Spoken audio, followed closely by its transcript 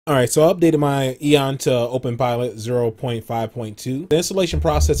All right, so I updated my Eon to openpilot 0.5.2. The installation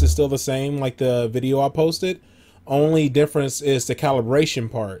process is still the same like the video I posted. Only difference is the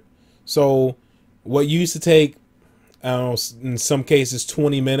calibration part. So what used to take, I don't know, in some cases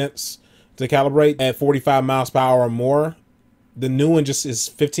 20 minutes to calibrate at 45 miles per hour or more, the new one just is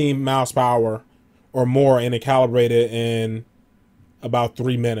 15 miles per hour or more, and it calibrated in about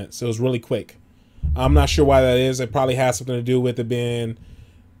 3 minutes. It was really quick. I'm not sure why that is. It probably has something to do with it being,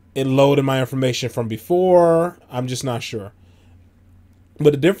 it loaded my information from before. I'm just not sure.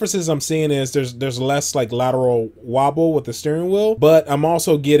 But the differences I'm seeing is there's less like lateral wobble with the steering wheel, but I'm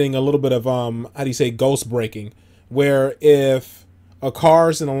also getting a little bit of how do you say, ghost braking, where if a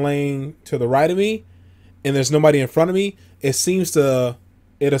car's in a lane to the right of me and there's nobody in front of me, it seems to,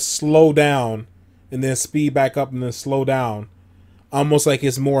 it'll slow down and then speed back up and then slow down, almost like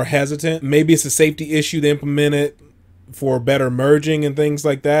it's more hesitant. Maybe it's a safety issue they implemented for better merging and things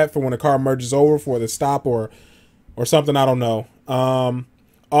like that, for when a car merges over for the stop or something. I don't know.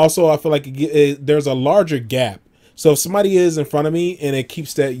 Also, I feel like there's a larger gap. So if somebody is in front of me and it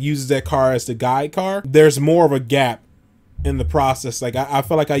uses that car as the guide car, there's more of a gap in the process. Like I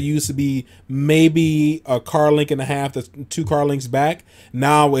feel like I used to be maybe a car length and a half to 2 car lengths back.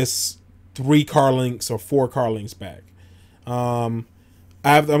 Now it's 3 car lengths or 4 car lengths back.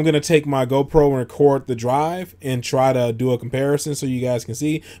 I'm going to take my GoPro and record the drive and try to do a comparison so you guys can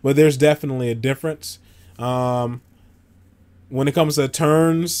see. But there's definitely a difference. When it comes to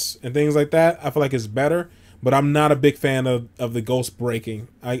turns and things like that, I feel like it's better. But I'm not a big fan of the ghost braking.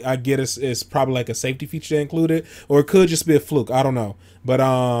 I get it's probably like a safety feature to include it, or it could just be a fluke. I don't know. But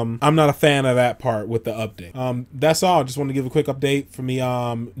I'm not a fan of that part with the update. That's all. Just want to give a quick update for me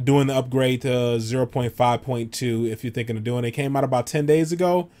doing the upgrade to 0.5.2 if you're thinking of doing it. It came out about 10 days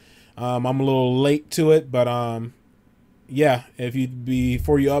ago. I'm a little late to it, but yeah,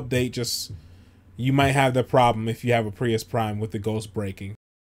 before you update, you might have the problem if you have a Prius Prime with the ghost braking.